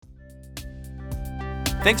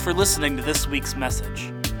Thanks for listening to this week's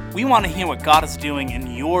message. We want to hear what God is doing in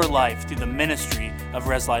your life through the ministry of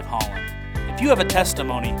Res Life Holland. If you have a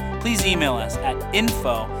testimony, please email us at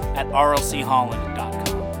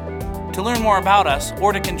info@rlcholland.com. To learn more about us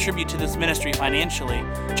or to contribute to this ministry financially,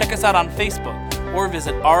 check us out on Facebook or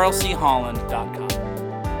visit rlcholland.com.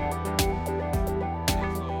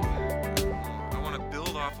 I want to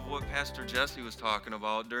build off of what Pastor Jesse was talking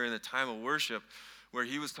about during the time of worship, where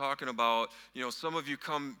he was talking about, some of you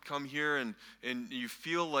come here and you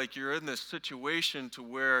feel like you're in this situation to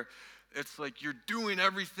where it's like you're doing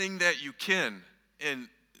everything that you can and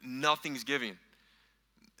nothing's giving.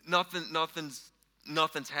 Nothing's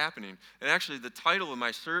happening. And actually the title of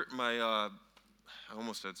my I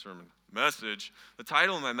almost said sermon, message, the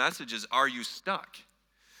title of my message is Are You Stuck?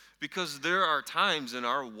 Because there are times in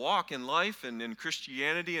our walk in life and in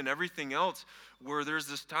Christianity and everything else where there's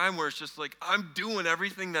this time where it's just like, I'm doing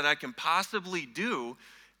everything that I can possibly do,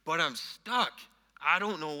 but I'm stuck. I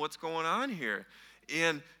don't know what's going on here.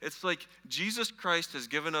 And it's like Jesus Christ has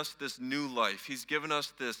given us this new life. He's given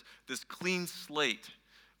us this clean slate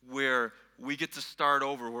where we get to start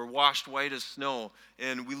over. We're washed white as snow.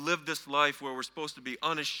 And we live this life where we're supposed to be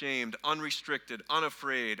unashamed, unrestricted,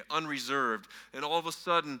 unafraid, unreserved. And all of a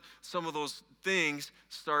sudden, some of those things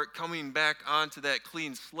start coming back onto that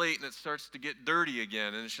clean slate and it starts to get dirty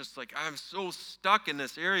again. And it's just like, I'm so stuck in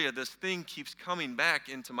this area. This thing keeps coming back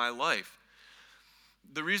into my life.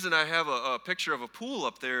 The reason I have a picture of a pool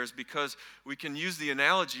up there is because we can use the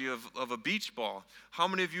analogy of a beach ball. How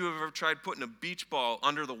many of you have ever tried putting a beach ball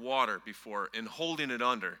under the water before and holding it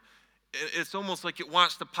under? It's almost like it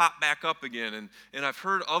wants to pop back up again. And I've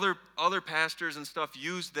heard other pastors and stuff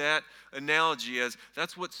use that analogy as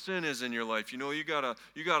that's what sin is in your life. You gotta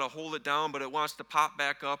hold it down, but it wants to pop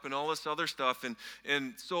back up and all this other stuff.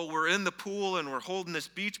 And so we're in the pool and we're holding this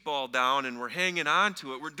beach ball down and we're hanging on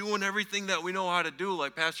to it. We're doing everything that we know how to do,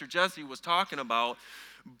 like Pastor Jesse was talking about,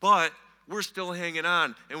 but we're still hanging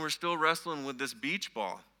on and we're still wrestling with this beach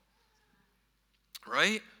ball.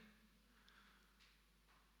 Right?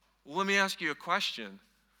 Well, let me ask you a question.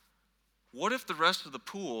 What if the rest of the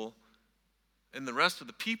pool and the rest of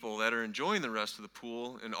the people that are enjoying the rest of the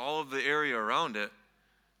pool and all of the area around it,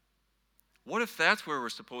 what if that's where we're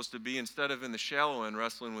supposed to be instead of in the shallow end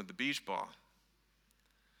wrestling with the beach ball?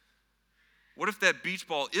 What if that beach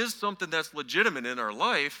ball is something that's legitimate in our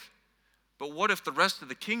life, but what if the rest of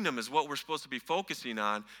the kingdom is what we're supposed to be focusing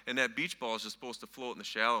on and that beach ball is just supposed to float in the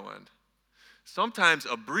shallow end? Sometimes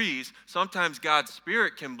a breeze, sometimes God's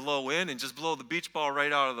Spirit can blow in and just blow the beach ball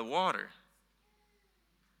right out of the water.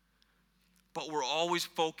 But we're always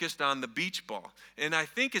focused on the beach ball. And I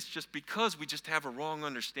think it's just because we just have a wrong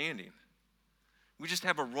understanding. We just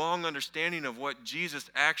have a wrong understanding of what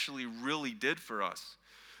Jesus actually really did for us.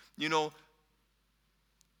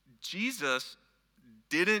 Jesus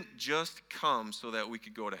didn't just come so that we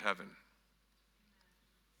could go to heaven.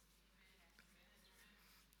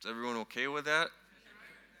 Is everyone okay with that?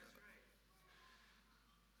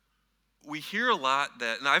 We hear a lot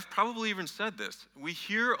that, and I've probably even said this, we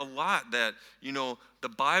hear a lot that, the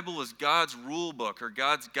Bible is God's rule book or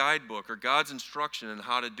God's guidebook or God's instruction on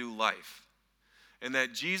how to do life. And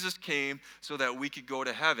that Jesus came so that we could go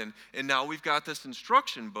to heaven. And now we've got this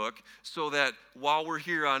instruction book so that while we're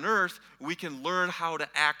here on earth, we can learn how to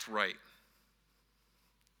act right.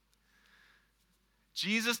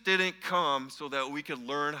 Jesus didn't come so that we could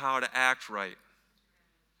learn how to act right.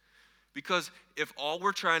 Because if all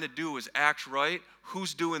we're trying to do is act right,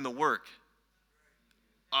 who's doing the work?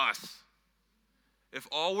 Us. If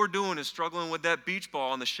all we're doing is struggling with that beach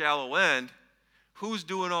ball on the shallow end, who's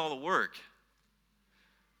doing all the work?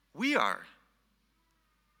 We are.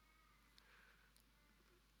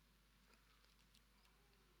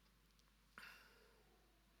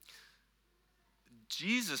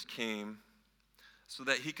 Jesus came so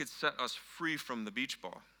that he could set us free from the beach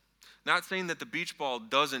ball. Not saying that the beach ball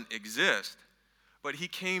doesn't exist, but he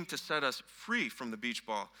came to set us free from the beach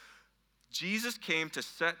ball. Jesus came to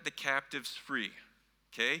set the captives free,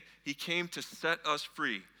 okay? He came to set us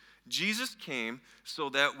free. Jesus came so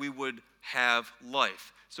that we would have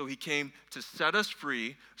life. So he came to set us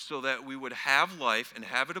free so that we would have life and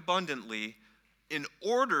have it abundantly in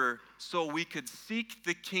order so we could seek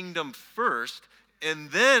the kingdom first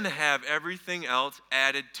and then have everything else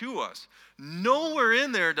added to us. Nowhere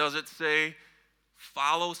in there does it say,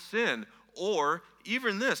 follow sin. Or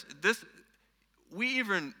even this we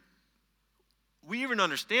even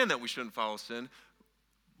understand that we shouldn't follow sin,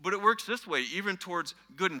 but it works this way, even towards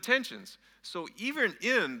good intentions. So even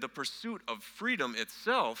in the pursuit of freedom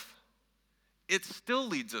itself, it still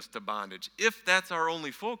leads us to bondage, if that's our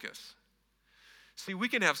only focus. See, we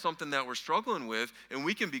can have something that we're struggling with, and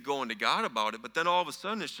we can be going to God about it, but then all of a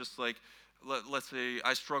sudden it's just like, let's say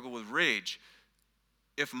I struggle with rage.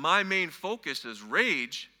 If my main focus is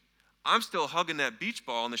rage, I'm still hugging that beach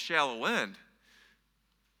ball in the shallow end.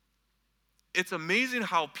 It's amazing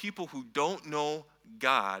how people who don't know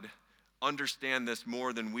God understand this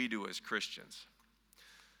more than we do as Christians.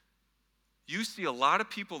 You see a lot of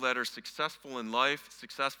people that are successful in life,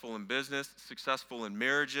 successful in business, successful in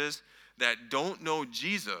marriages, that don't know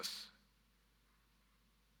Jesus.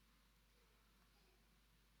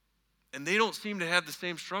 And they don't seem to have the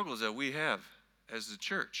same struggles that we have as the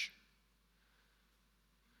church.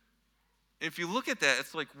 If you look at that,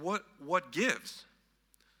 it's like, what gives?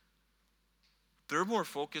 They're more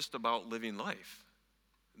focused about living life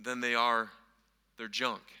than they are their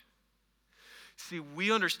junk. See,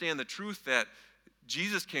 we understand the truth that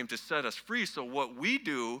Jesus came to set us free, so what we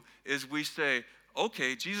do is we say,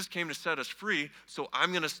 okay, Jesus came to set us free, so I'm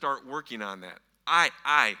going to start working on that.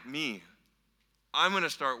 Me. I'm going to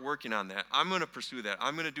start working on that. I'm going to pursue that.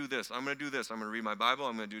 I'm going to do this. I'm going to do this. I'm going to read my Bible.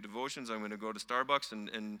 I'm going to do devotions. I'm going to go to Starbucks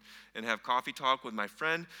and have coffee talk with my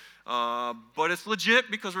friend. But it's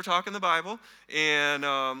legit because we're talking the Bible. And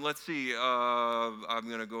let's see, I'm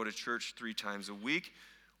going to go to church 3 times a week.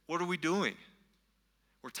 What are we doing?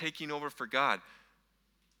 We're taking over for God.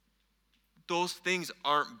 Those things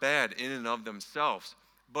aren't bad in and of themselves.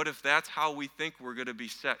 But if that's how we think we're going to be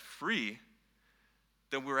set free,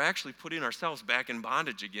 then we're actually putting ourselves back in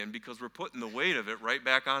bondage again because we're putting the weight of it right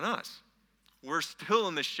back on us. We're still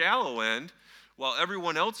in the shallow end while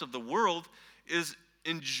everyone else of the world is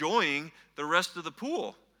enjoying the rest of the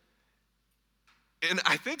pool. And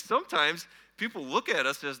I think sometimes people look at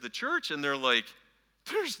us as the church and they're like,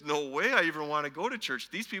 there's no way I even want to go to church.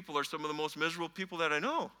 These people are some of the most miserable people that I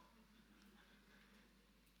know.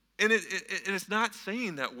 And it's not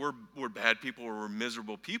saying that we're bad people or we're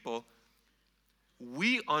miserable people.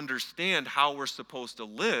 We understand how we're supposed to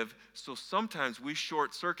live, so sometimes we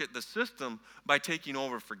short-circuit the system by taking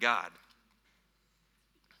over for God.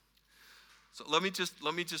 So let me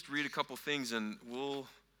just read a couple things and we'll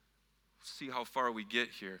see how far we get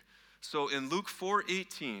here. So in Luke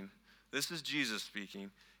 4:18, this is Jesus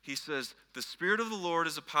speaking. He says, "The Spirit of the Lord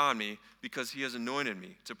is upon me because he has anointed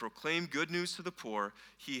me to proclaim good news to the poor.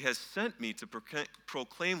 He has sent me to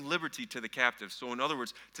proclaim liberty to the captives." So in other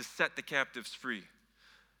words, to set the captives free.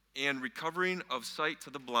 "And recovering of sight to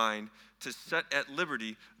the blind, to set at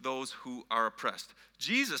liberty those who are oppressed."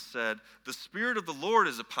 Jesus said, "The Spirit of the Lord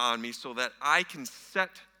is upon me so that I can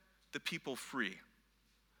set the people free."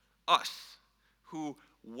 Us, who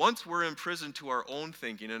once were imprisoned to our own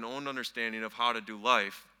thinking and own understanding of how to do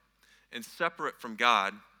life, and separate from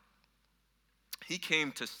God, he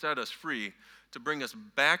came to set us free, to bring us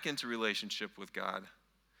back into relationship with God,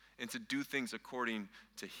 and to do things according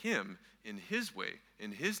to him, in his way,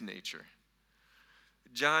 in his nature.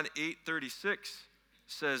 John 8:36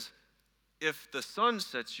 says, "If the Son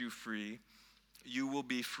sets you free, you will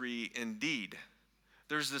be free indeed."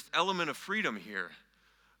 There's this element of freedom here,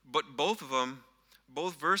 but both of them,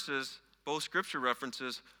 both verses, both scripture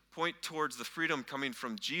references point towards the freedom coming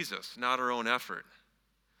from Jesus, not our own effort.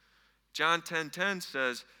 John 10:10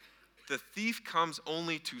 says, "The thief comes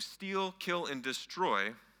only to steal, kill, and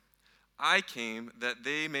destroy. I came that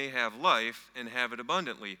they may have life and have it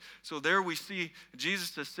abundantly." So there we see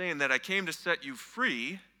Jesus is saying that I came to set you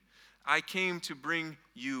free. I came to bring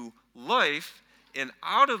you life. And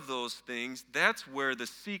out of those things, that's where the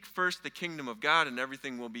seek first the kingdom of God and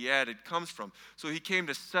everything will be added comes from. So he came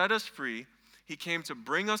to set us free. He came to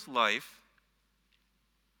bring us life.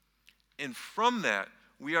 And from that,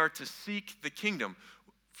 we are to seek the kingdom.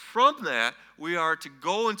 From that, we are to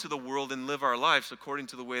go into the world and live our lives according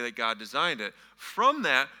to the way that God designed it. From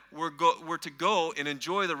that, we're to go and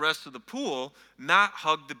enjoy the rest of the pool, not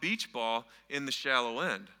hug the beach ball in the shallow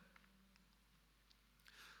end.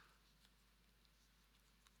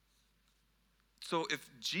 So if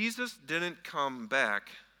Jesus didn't come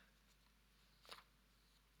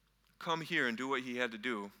here and do what he had to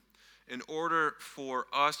do, in order for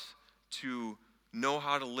us to know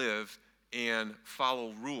how to live and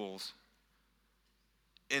follow rules,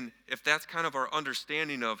 and if that's kind of our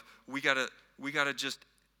understanding of we gotta just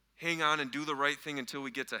hang on and do the right thing until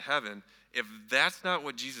we get to heaven, if that's not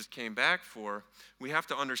what Jesus came back for, we have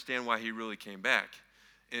to understand why he really came back.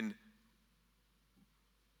 And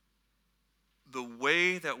the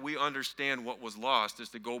way that we understand what was lost is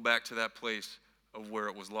to go back to that place of where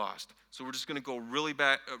it was lost. So we're just going to go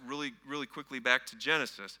really quickly back to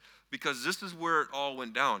Genesis, because this is where it all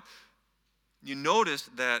went down. You notice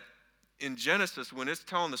that in Genesis, when it's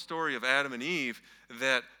telling the story of Adam and Eve,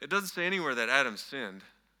 that it doesn't say anywhere that Adam sinned.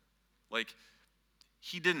 Like,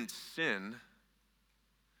 he didn't sin.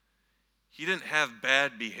 He didn't have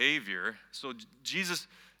bad behavior. So Jesus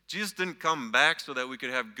didn't come back so that we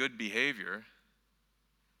could have good behavior.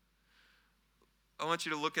 I want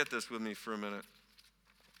you to look at this with me for a minute.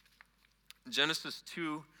 Genesis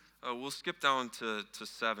 2, we'll skip down to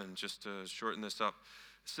 7 just to shorten this up.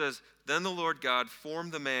 It says, "Then the Lord God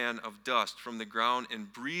formed the man of dust from the ground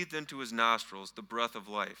and breathed into his nostrils the breath of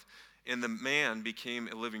life. And the man became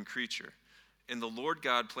a living creature. And the Lord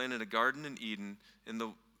God planted a garden in Eden in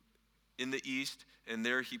the east, and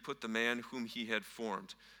there he put the man whom he had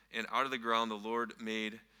formed. And out of the ground the Lord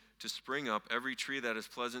made to spring up every tree that is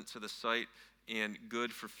pleasant to the sight and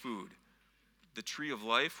good for food. The tree of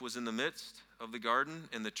life was in the midst of the garden,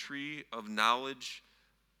 and the tree of knowledge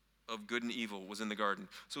of good and evil was in the garden."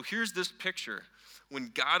 So here's this picture.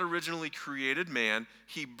 When God originally created man,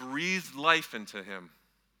 he breathed life into him.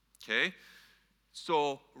 Okay?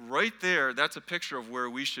 So right there, that's a picture of where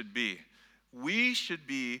we should be. We should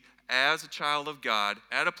be, as a child of God,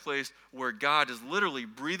 at a place where God is literally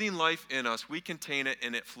breathing life in us. We contain it,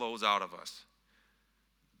 and it flows out of us.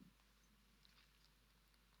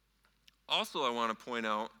 Also, I want to point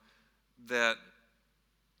out that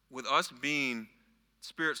with us being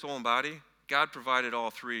spirit, soul, and body, God provided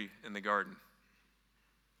all three in the garden.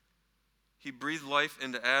 He breathed life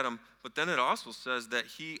into Adam, but then it also says that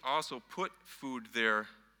he also put food there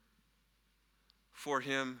for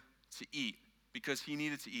him to eat because he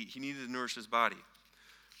needed to eat. He needed to nourish his body.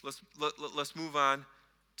 Let's move on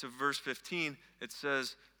to verse 15. It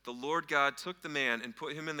says, "The Lord God took the man and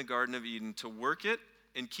put him in the Garden of Eden to work it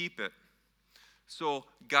and keep it." So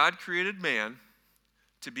God created man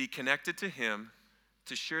to be connected to him,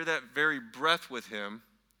 to share that very breath with him,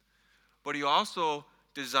 but he also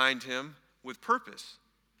designed him with purpose.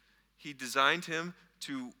 He designed him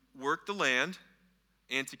to work the land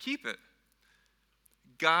and to keep it.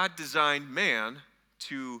 God designed man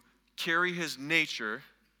to carry his nature,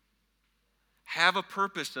 have a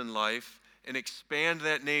purpose in life, and expand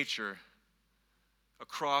that nature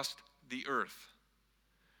across the earth.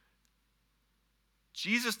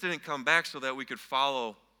 Jesus didn't come back so that we could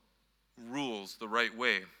follow rules the right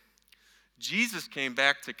way. Jesus came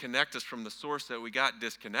back to connect us from the source that we got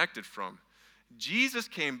disconnected from. Jesus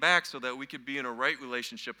came back so that we could be in a right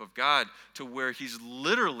relationship of God, to where he's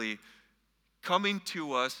literally coming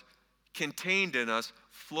to us, contained in us,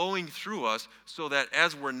 flowing through us, so that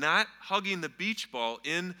as we're not hugging the beach ball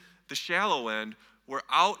in the shallow end, we're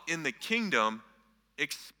out in the kingdom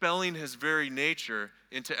expelling his very nature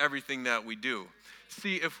into everything that we do.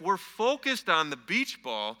 See, if we're focused on the beach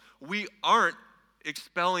ball, we aren't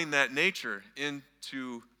expelling that nature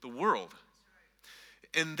into the world.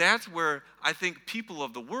 And that's where I think people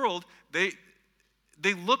of the world, they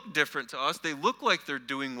look different to us. They look like they're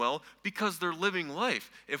doing well because they're living life.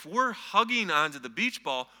 If we're hugging onto the beach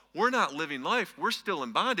ball, we're not living life. We're still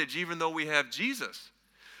in bondage even though we have Jesus.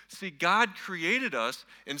 See, God created us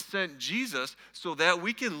and sent Jesus so that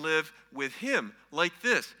we can live with him like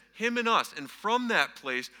this, him and us, and from that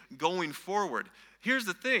place going forward. Here's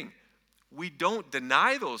the thing. We don't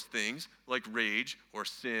deny those things like rage or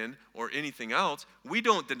sin or anything else. We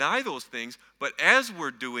don't deny those things, but as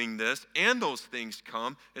we're doing this and those things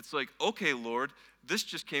come, it's like, okay, Lord, this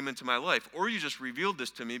just came into my life, or you just revealed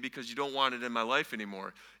this to me because you don't want it in my life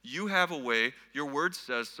anymore. You have a way. Your word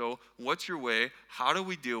says so. What's your way? How do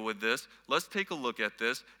we deal with this? Let's take a look at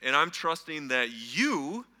this, and I'm trusting that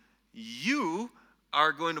you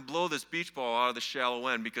are going to blow this beach ball out of the shallow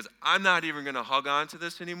end, because I'm not even going to hug on to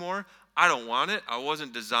this anymore. I don't want it. I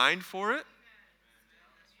wasn't designed for it.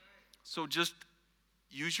 So just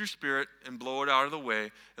use your spirit and blow it out of the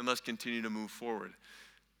way, and let's continue to move forward.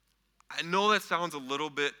 I know that sounds a little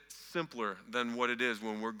bit simpler than what it is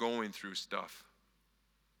when we're going through stuff.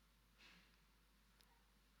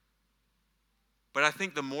 But I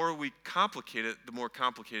think the more we complicate it, the more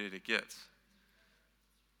complicated it gets.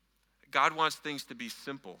 God wants things to be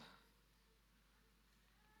simple.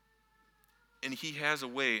 And he has a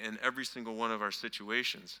way in every single one of our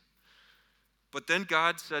situations. But then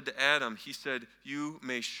God said to Adam, he said, "You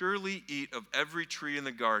may surely eat of every tree in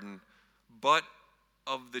the garden, but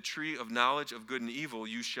of the tree of knowledge of good and evil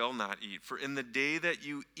you shall not eat. For in the day that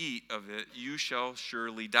you eat of it, you shall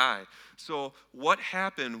surely die." So what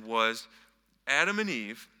happened was Adam and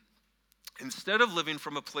Eve, instead of living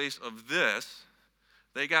from a place of this,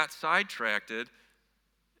 they got sidetracked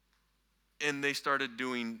and they started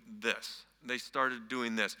doing this. They started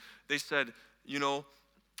doing this. They said, we know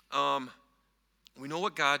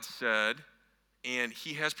what God said, And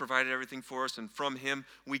he has provided everything for us, and from him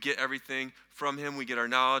we get everything. From him we get our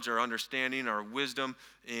knowledge, our understanding, our wisdom,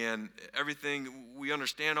 and everything. We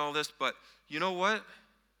understand all this, but you know what?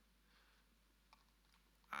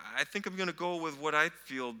 I think I'm going to go with what I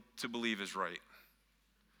feel to believe is right.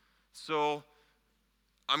 So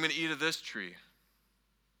I'm going to eat of this tree.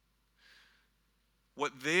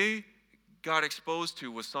 What they got exposed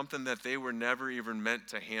to was something that they were never even meant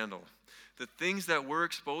to handle. The things that we're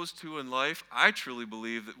exposed to in life, I truly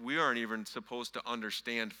believe that we aren't even supposed to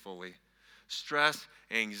understand fully. Stress,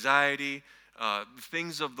 anxiety,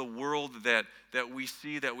 things of the world that we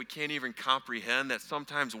see that we can't even comprehend, that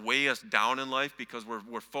sometimes weigh us down in life because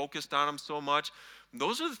we're focused on them so much.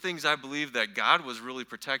 Those are the things I believe that God was really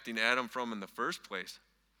protecting Adam from in the first place.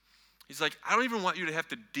 He's like, I don't even want you to have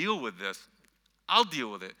to deal with this. I'll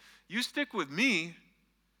deal with it. You stick with me,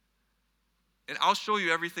 and I'll show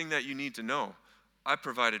you everything that you need to know. I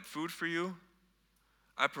provided food for you.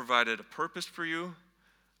 I provided a purpose for you.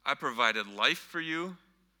 I provided life for you.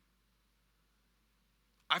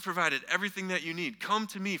 I provided everything that you need. Come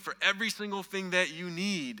to me for every single thing that you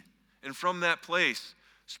need. And from that place,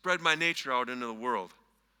 spread my nature out into the world.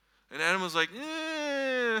 And Adam was like,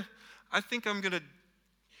 I think I'm going to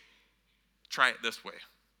try it this way.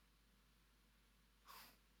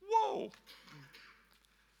 Whoa.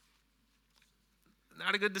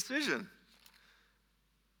 Not a good decision.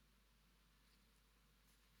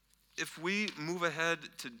 If we move ahead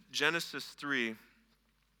to Genesis 3,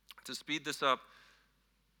 to speed this up,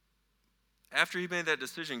 after he made that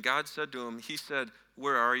decision, God said to him, he said,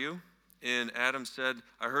 where are you? And Adam said,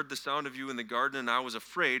 I heard the sound of you in the garden, and I was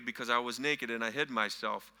afraid because I was naked and I hid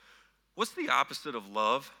myself. What's the opposite of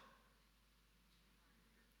love?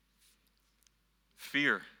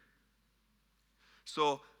 Fear.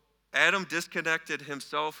 So Adam disconnected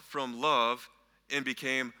himself from love and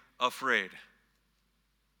became afraid.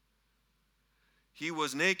 He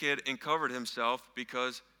was naked and covered himself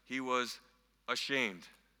because he was ashamed.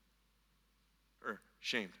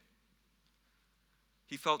 Shamed.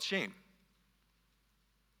 He felt shame.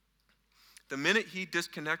 The minute he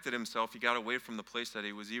disconnected himself, he got away from the place that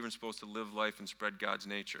he was even supposed to live life and spread God's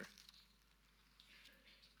nature.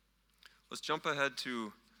 Let's jump ahead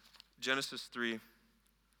to Genesis 3.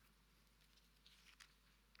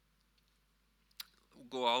 We'll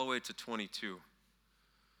go all the way to 22.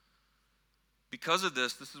 Because of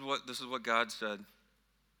this, this is what God said.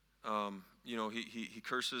 He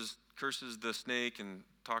curses the snake and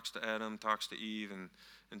talks to Adam, talks to Eve,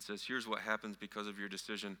 and says, here's what happens because of your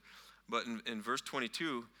decision. But in verse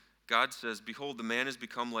 22, God says, behold, the man has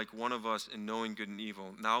become like one of us in knowing good and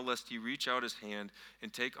evil. Now lest he reach out his hand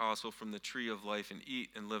and take also from the tree of life and eat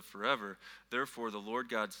and live forever. Therefore the Lord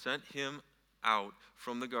God sent him out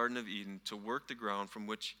from the Garden of Eden to work the ground from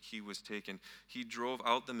which he was taken. He drove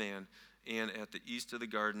out the man, and at the east of the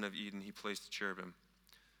Garden of Eden he placed the cherubim.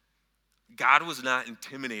 God was not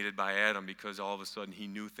intimidated by Adam because all of a sudden he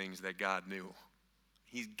knew things that God knew.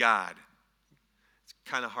 He's God. It's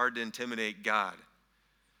kind of hard to intimidate God.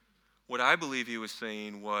 What I believe he was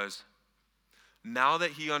saying was, now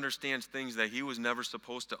that he understands things that he was never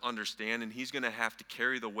supposed to understand, and he's going to have to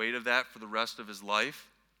carry the weight of that for the rest of his life,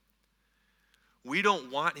 we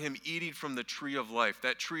don't want him eating from the tree of life,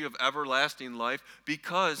 that tree of everlasting life,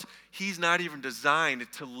 because he's not even designed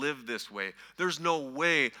to live this way. There's no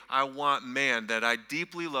way I want man that I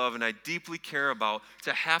deeply love and I deeply care about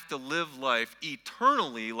to have to live life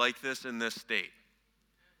eternally like this in this state.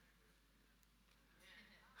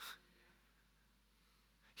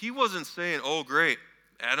 He wasn't saying, oh, great,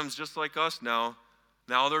 Adam's just like us now.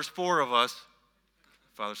 Now there's 4 of us.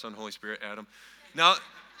 Father, Son, Holy Spirit, Adam. Now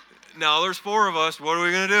there's 4 of us. What are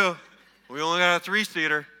we going to do? We only got a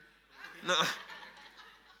 3-seater. No.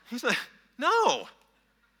 He's like, no.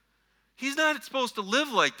 He's not supposed to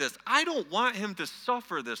live like this. I don't want him to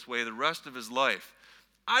suffer this way the rest of his life.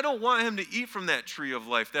 I don't want him to eat from that tree of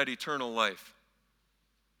life, that eternal life.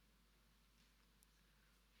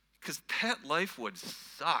 Because that life would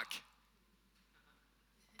suck.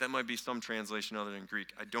 That might be some translation other than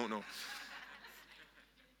Greek. I don't know.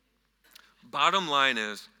 Bottom line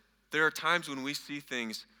is, there are times when we see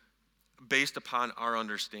things based upon our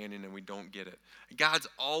understanding and we don't get it. God's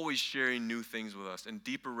always sharing new things with us and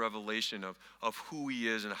deeper revelation of who he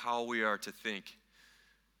is and how we are to think.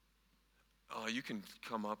 You can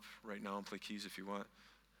come up right now and play keys if you want.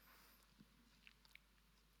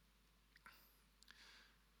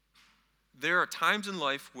 There are times in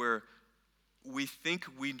life where we think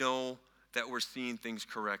we know that we're seeing things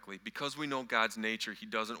correctly. Because we know God's nature, he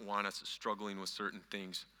doesn't want us struggling with certain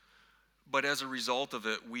things. But as a result of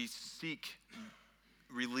it, we seek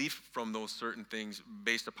relief from those certain things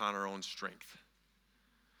based upon our own strength.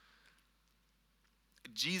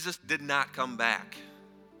 Jesus did not come back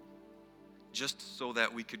just so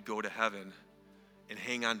that we could go to heaven and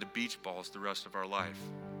hang on to beach balls the rest of our life.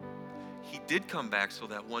 He did come back so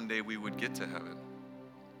that one day we would get to heaven.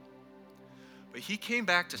 But he came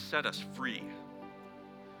back to set us free.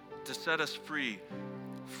 To set us free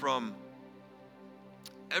from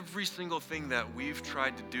every single thing that we've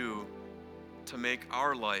tried to do to make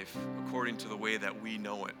our life according to the way that we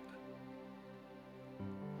know it.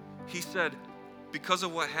 He said, because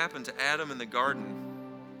of what happened to Adam in the garden,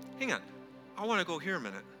 hang on, I want to go here a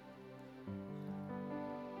minute.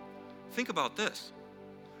 Think about this.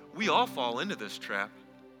 We all fall into this trap.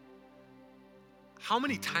 How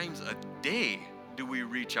many times a day do we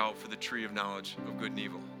reach out for the tree of knowledge of good and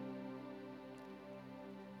evil?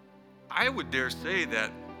 I would dare say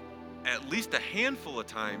that at least a handful of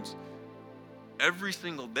times, every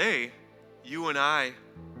single day, you and I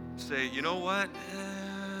say, you know what?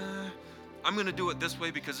 I'm going to do it this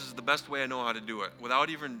way because this is the best way I know how to do it, without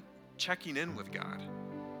even checking in with God.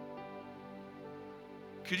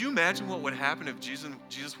 Could you imagine what would happen if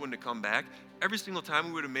Jesus wouldn't have come back? Every single time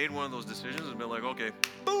we would have made one of those decisions and been like, okay,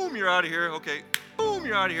 boom, you're out of here. Okay, boom,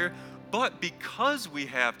 you're out of here. But because we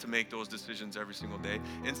have to make those decisions every single day,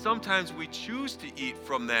 and sometimes we choose to eat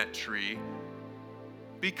from that tree,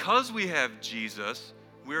 because we have Jesus,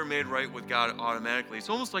 we're made right with God automatically. It's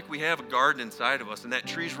almost like we have a garden inside of us, and that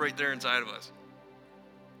tree's right there inside of us.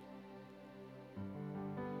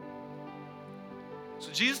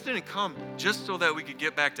 So Jesus didn't come just so that we could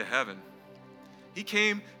get back to heaven. He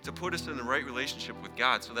came to put us in the right relationship with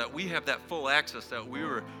God so that we have that full access that we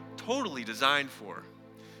were totally designed for.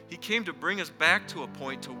 He came to bring us back to a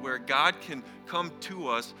point to where God can come to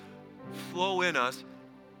us, flow in us,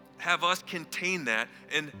 have us contain that,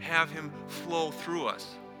 and have him flow through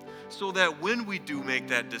us. So that when we do make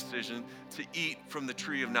that decision to eat from the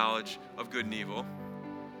tree of knowledge of good and evil,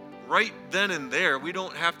 right then and there, we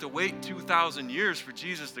don't have to wait 2,000 years for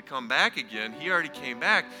Jesus to come back again. He already came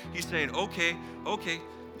back. He's saying, okay,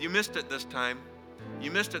 you missed it this time.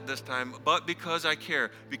 You missed it this time, but because I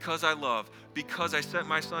care, because I love, because I sent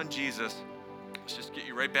my son Jesus, let's just get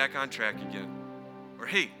you right back on track again. Or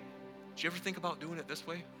hey, did you ever think about doing it this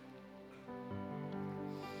way?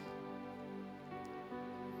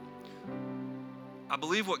 I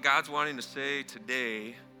believe what God's wanting to say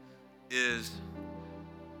today is,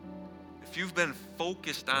 if you've been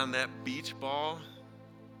focused on that beach ball,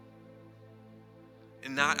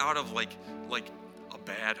 and not out of like a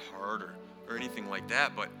bad heart or anything like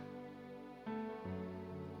that, but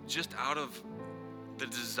just out of the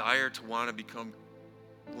desire to want to become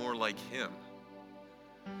more like him.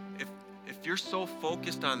 If you're so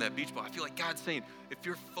focused on that beach ball, I feel like God's saying, if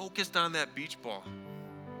you're focused on that beach ball,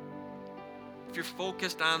 if you're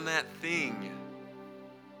focused on that thing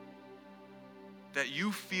that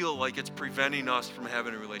you feel like it's preventing us from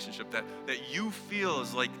having a relationship, that you feel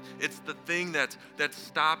is like it's the thing that's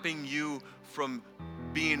stopping you from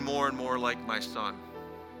being more and more like my son.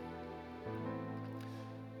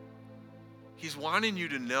 He's wanting you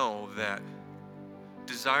to know that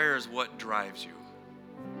desire is what drives you.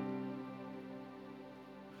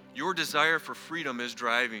 Your desire for freedom is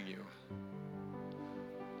driving you.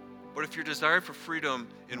 But if your desire for freedom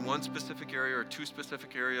in one specific area or two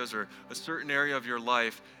specific areas or a certain area of your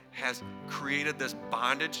life has created this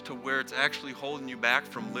bondage to where it's actually holding you back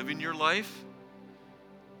from living your life,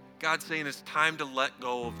 God's saying it's time to let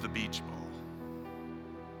go of the beach ball.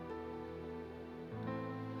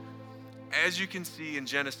 As you can see in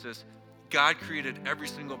Genesis, God created every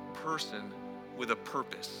single person with a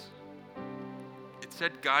purpose. It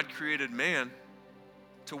said God created man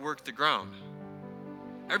to work the ground.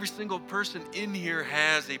 Every single person in here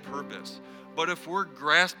has a purpose. But if we're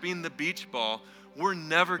grasping the beach ball, we're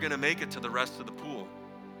never going to make it to the rest of the pool.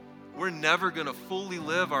 We're never going to fully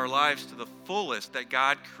live our lives to the fullest that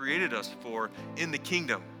God created us for in the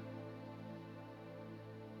kingdom.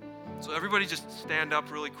 So everybody just stand up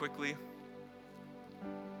really quickly.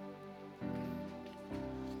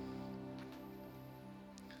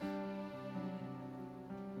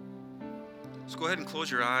 Just go ahead and close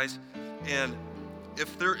your eyes. And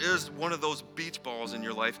if there is one of those beach balls in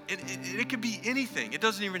your life, it could be anything. It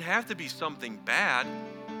doesn't even have to be something bad.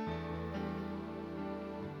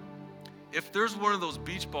 If there's one of those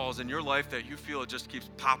beach balls in your life that you feel it just keeps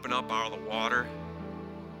popping up out of the water,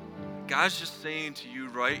 God's just saying to you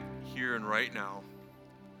right here and right now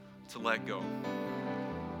to let go.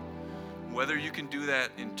 Whether you can do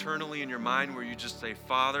that internally in your mind where you just say,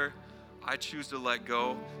 Father, I choose to let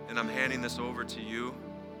go and I'm handing this over to you.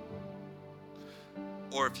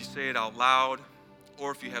 or if you say it out loud,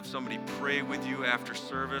 or if you have somebody pray with you after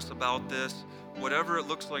service about this, whatever it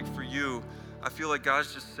looks like for you, I feel like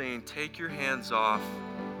God's just saying, take your hands off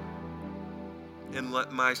and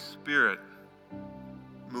let my Spirit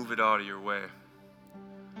move it out of your way.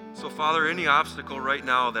 So, Father, any obstacle right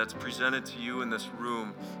now that's presented to you in this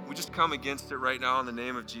room, we just come against it right now in the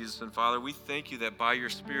name of Jesus. And Father, we thank you that by your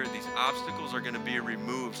Spirit, these obstacles are going to be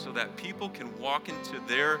removed so that people can walk into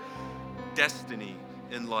their destiny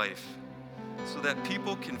in life, so that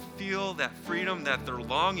people can feel that freedom that they're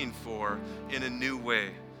longing for in a new way.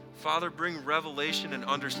 Father, bring revelation and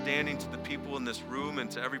understanding to the people in this room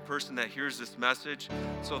and to every person that hears this message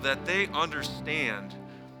so that they understand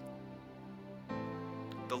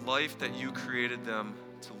the life that you created them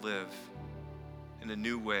to live in a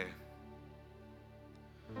new way.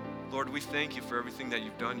 Lord, we thank you for everything that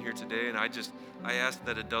you've done here today, and I ask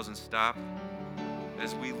that it doesn't stop.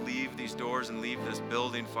 As we leave these doors and leave this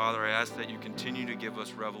building, Father, I ask that you continue to give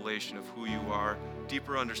us revelation of who you are,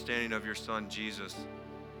 deeper understanding of your Son, Jesus.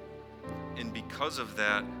 And because of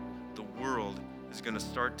that, the world is going to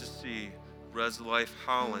start to see Res Life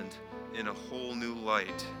Holland in a whole new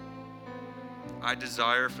light. I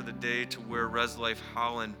desire for the day to where Res Life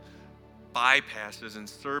Holland bypasses and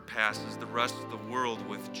surpasses the rest of the world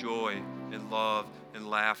with joy and love and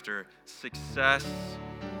laughter, success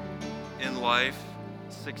in life,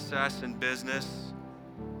 success in business,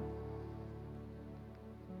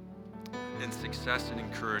 and success and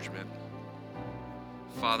encouragement.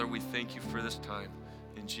 Father, we thank you for this time.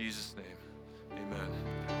 In Jesus' name,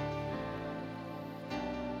 amen.